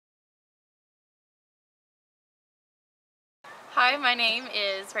Hi, my name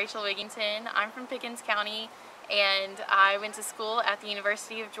is Rachel Wigington. I'm from Pickens County, and I went to school at the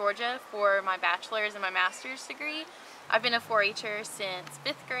University of Georgia for my bachelor's and my master's degree. I've been a 4-H'er since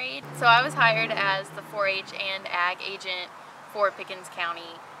 5th grade, so I was hired as the 4-H and Ag agent for Pickens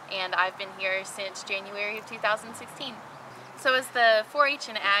County, and I've been here since January of 2016. So as the 4-H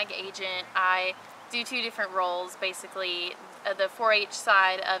and Ag agent, I do two different roles basically. The 4-H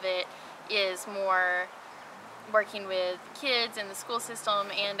side of it is more working with kids in the school system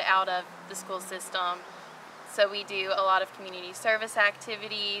and out of the school system. So we do a lot of community service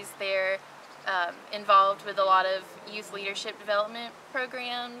activities. They're involved with a lot of youth leadership development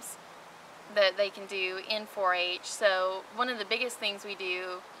programs that they can do in 4-H. So one of the biggest things we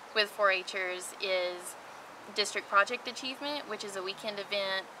do with 4-H'ers is District Project Achievement, which is a weekend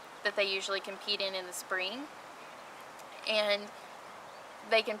event that they usually compete in the spring. And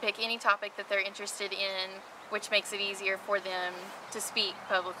they can pick any topic that they're interested in, which makes it easier for them to speak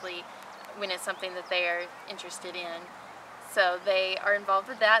publicly when it's something that they are interested in. So they are involved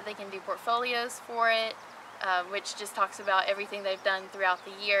with that. They can do portfolios for it, which just talks about everything they've done throughout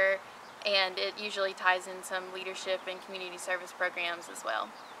the year, and it usually ties in some leadership and community service programs as well.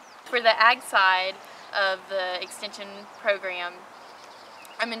 For the ag side of the extension program,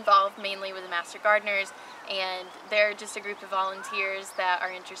 I'm involved mainly with the Master Gardeners, and they're just a group of volunteers that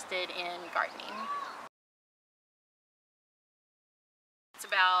are interested in gardening. It's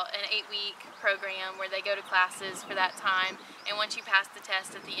about an 8-week program where they go to classes for that time, and once you pass the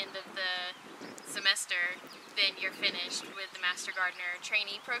test at the end of the semester, then you're finished with the Master Gardener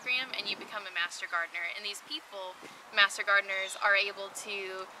trainee program and you become a Master Gardener. And these people, Master Gardeners, are able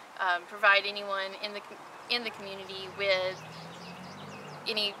to provide anyone in the community with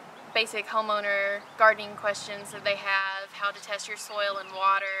any basic homeowner gardening questions that they have, how to test your soil and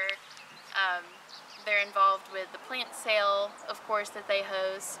water. They're involved with the plant sale, of course, that they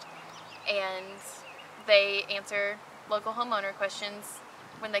host, and they answer local homeowner questions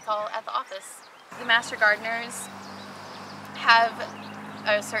when they call at the office. The Master Gardeners have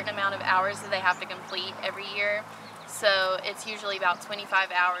a certain amount of hours that they have to complete every year. So it's usually about 25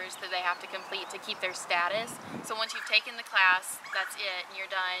 hours that they have to complete to keep their status. So once you've taken the class, that's it, and you're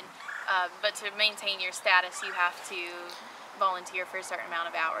done. But to maintain your status, you have to volunteer for a certain amount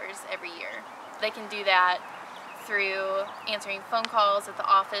of hours every year. They can do that through answering phone calls at the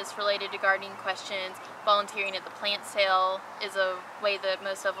office related to gardening questions. Volunteering at the plant sale is a way that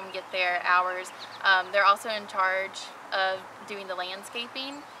most of them get their hours. They're also in charge of doing the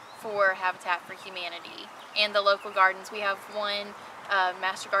landscaping for Habitat for Humanity and the local gardens. We have one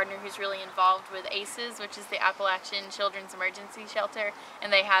Master Gardener who's really involved with ACES, which is the Appalachian Children's Emergency Shelter,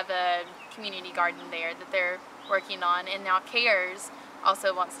 and they have a community garden there that they're working on. And now CARES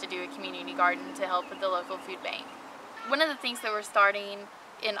also wants to do a community garden to help with the local food bank. One of the things that we're starting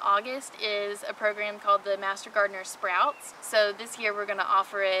in August is a program called the Master Gardener Sprouts. So this year we're going to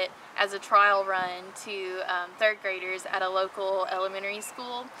offer it as a trial run to 3rd graders at a local elementary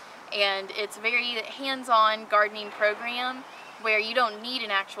school. And it's a very hands-on gardening program where you don't need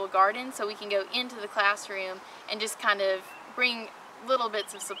an actual garden, so we can go into the classroom and just kind of bring little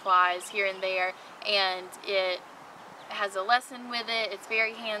bits of supplies here and there, and it has a lesson with it. It's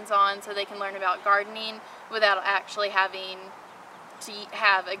very hands-on, so they can learn about gardening without actually having to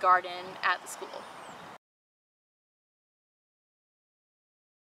have a garden at the school.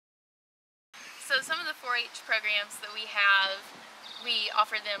 So some of the 4-H programs that we have, we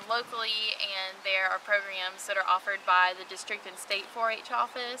offer them locally, and there are programs that are offered by the district and state 4-H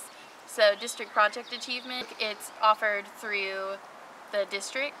office. So District Project Achievement, it's offered through the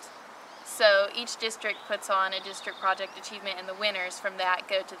district. So each district puts on a District Project Achievement, and the winners from that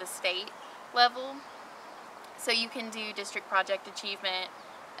go to the state level. So you can do District Project Achievement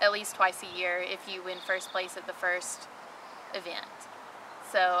at least twice a year if you win first place at the first event.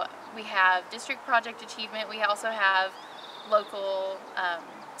 So we have District Project Achievement. We also have local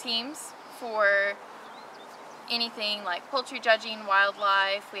teams for anything like poultry judging,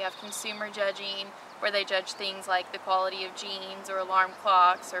 wildlife. We have consumer judging, where they judge things like the quality of jeans or alarm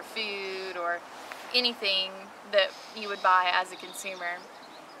clocks or food or anything that you would buy as a consumer.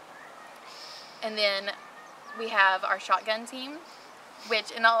 And then we have our shotgun team,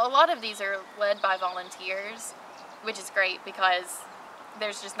 and a lot of these are led by volunteers, which is great because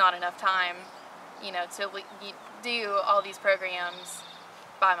there's just not enough time, to do all these programs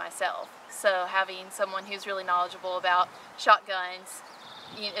by myself. So having someone who's really knowledgeable about shotguns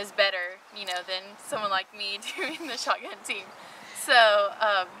is better, than someone like me doing the shotgun team. So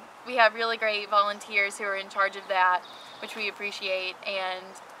we have really great volunteers who are in charge of that, which we appreciate, and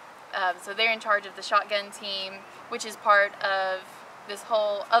So they're in charge of the shotgun team, which is part of this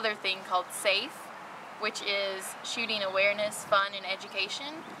whole other thing called SAFE, which is shooting awareness, fun, and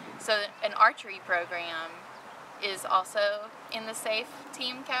education. So an archery program is also in the SAFE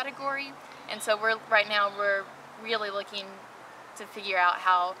team category. And so right now we're really looking to figure out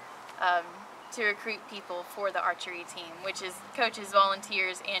how to recruit people for the archery team, which is coaches,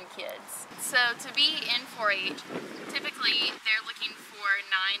 volunteers, and kids. So to be in 4-H, typically they're looking for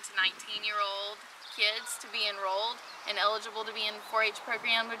 9 to 19-year-old kids to be enrolled and eligible to be in the 4-H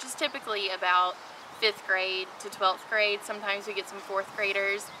program, which is typically about 5th grade to 12th grade. Sometimes we get some 4th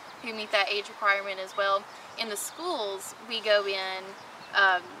graders who meet that age requirement as well. In the schools, we go in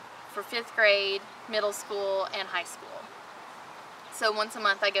for 5th grade, middle school, and high school. So once a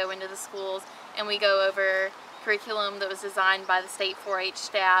month I go into the schools and we go over curriculum that was designed by the state 4-H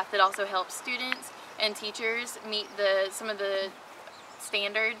staff that also helps students and teachers meet some of the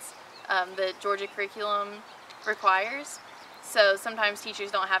standards that Georgia curriculum requires. So sometimes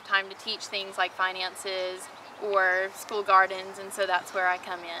teachers don't have time to teach things like finances or school gardens, and so that's where I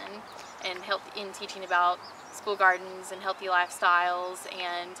come in and help in teaching about school gardens and healthy lifestyles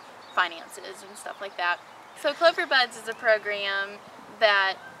and finances and stuff like that. So Clover Buds is a program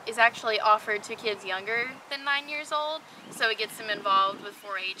that is actually offered to kids younger than 9 years old, so it gets them involved with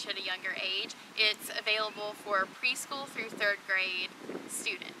 4-H at a younger age. It's available for preschool through 3rd grade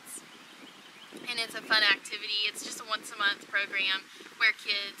students. And it's a fun activity. It's just a once-a-month program where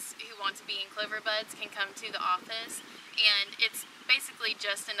kids who want to be in Clover Buds can come to the office, and it's basically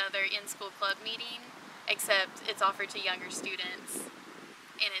just another in-school club meeting, except it's offered to younger students,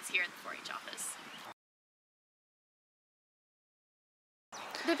 and it's here in the 4-H office.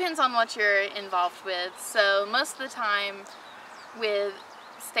 Depends on what you're involved with. So most of the time with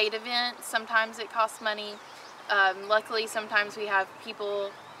state events, sometimes it costs money. Luckily, sometimes we have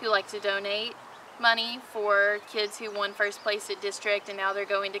people who like to donate money for kids who won first place at district and now they're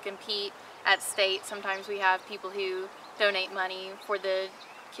going to compete at state. Sometimes we have people who donate money for the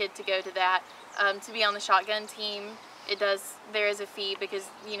kid to go to that. To be on the shotgun team, there is a fee because,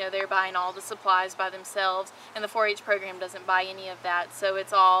 you know, they're buying all the supplies by themselves, and the 4-H program doesn't buy any of that, so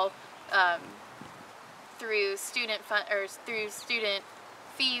it's all through student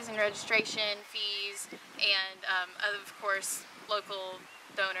fees and registration fees, and of course local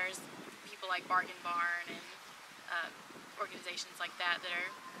donors, people like Bargain Barn and organizations like that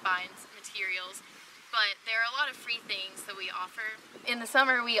are buying materials. But there are a lot of free things that we offer. In the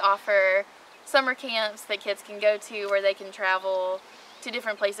summer we offer summer camps that kids can go to where they can travel to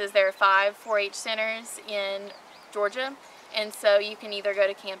different places. There are 5 4-H centers in Georgia, and so you can either go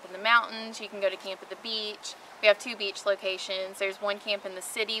to camp in the mountains, you can go to camp at the beach. We have 2 beach locations. There's one camp in the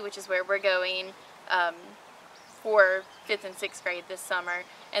city, which is where we're going for 5th and 6th grade this summer,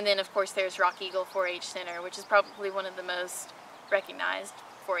 and then of course there's Rock Eagle 4-H Center, which is probably one of the most recognized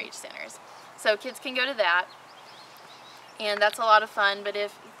 4-H centers. So kids can go to that, and that's a lot of fun. But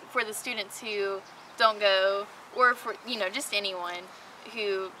for the students who don't go, or for, you know, just anyone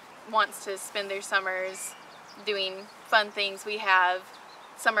who wants to spend their summers doing fun things, we have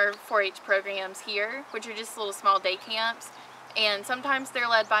summer 4-H programs here, which are just little small day camps, and sometimes they're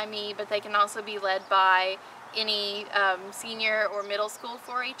led by me, but they can also be led by any senior or middle school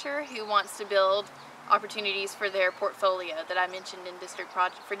 4-H'er who wants to build opportunities for their portfolio that I mentioned in district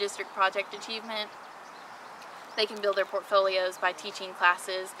project achievement. They can build their portfolios by teaching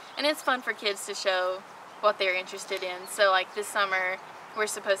classes, and it's fun for kids to show what they're interested in. So like this summer we're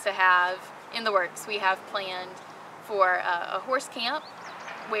supposed to have, in the works, we have planned for a horse camp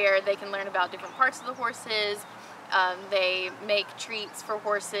where they can learn about different parts of the horses. They make treats for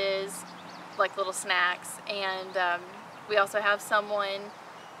horses, like little snacks, and we also have someone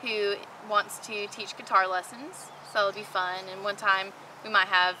who wants to teach guitar lessons, so it'll be fun. And one time we might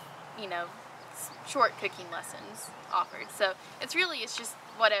have, you know, short cooking lessons offered. So it's just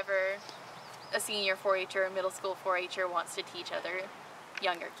whatever a senior 4-H'er or middle school 4-H'er wants to teach other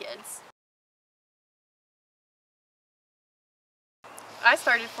younger kids. I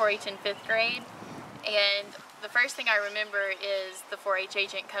started 4-H in 5th grade, and the first thing I remember is the 4-H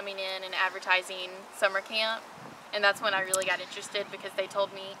agent coming in and advertising summer camp, and that's when I really got interested, because they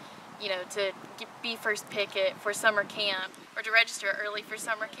told me, you know, to be first pick for summer camp, or to register early for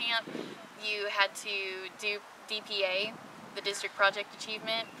summer camp, you had to do DPA, the District Project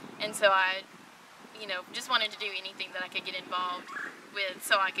Achievement, and so I, you know, just wanted to do anything that I could get involved with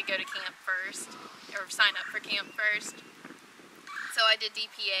so I could go to camp first, or sign up for camp first. So I did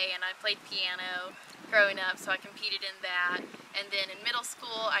DPA, and I played piano growing up, so I competed in that. And then in middle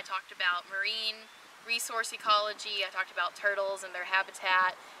school I talked about marine resource ecology, I talked about turtles and their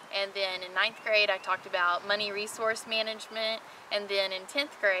habitat, And then in 9th grade, I talked about money resource management. And then in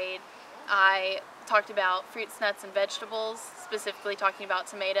 10th grade, I talked about fruits, nuts, and vegetables, specifically talking about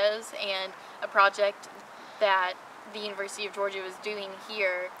tomatoes, and a project that the University of Georgia was doing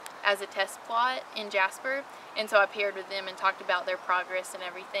here as a test plot in Jasper. And so I paired with them and talked about their progress and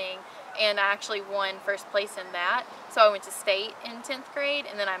everything. And I actually won first place in that. So I went to state in 10th grade,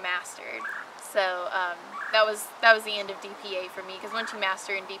 and then I mastered. So that was the end of DPA for me, because once you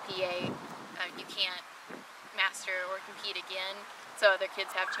master in DPA, you can't master or compete again. So other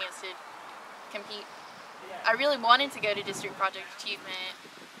kids have a chance to compete. I really wanted to go to District Project Achievement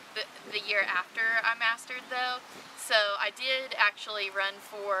the year after I mastered, though. So I did actually run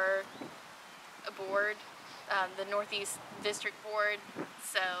for a board, the Northeast District Board.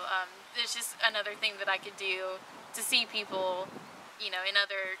 So it's just another thing that I could do to see people, you know, in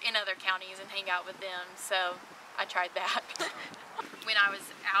other counties and hang out with them. So I tried that. When I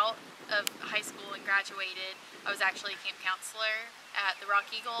was out of high school and graduated, I was actually a camp counselor at the Rock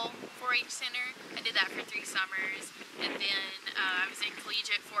Eagle 4-H Center. I did that for 3 summers, and then I was in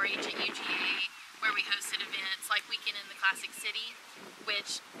collegiate 4-H at UGA, where we hosted events like Weekend in the Classic City,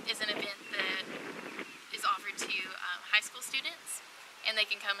 which is an event that is offered to high school students, and they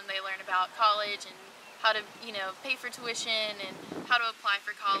can come and they learn about college and how to, you know, pay for tuition and how to apply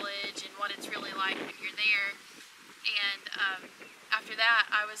for college and what it's really like when you're there. And after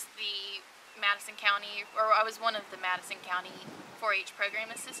that, I was I was one of the Madison County 4-H program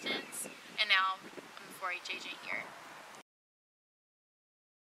assistants, and now I'm the 4-H agent here.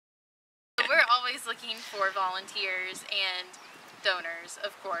 We're always looking for volunteers and donors,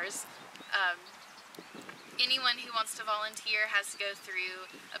 of course. Anyone who wants to volunteer has to go through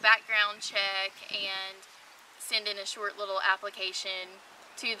a background check and send in a short little application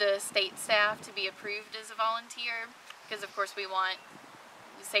to the state staff to be approved as a volunteer, because of course we want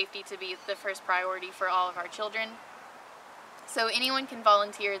safety to be the first priority for all of our children. So anyone can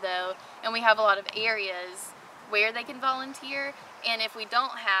volunteer, though, and we have a lot of areas where they can volunteer. And if we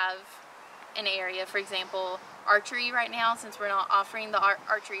don't have an area, for example, archery right now, since we're not offering the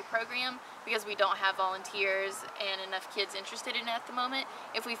archery program because we don't have volunteers and enough kids interested in it at the moment,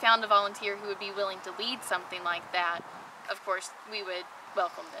 if we found a volunteer who would be willing to lead something like that, of course we would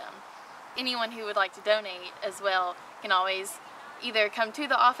welcome them. Anyone who would like to donate as well can always either come to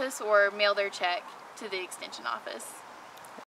the office or mail their check to the extension office.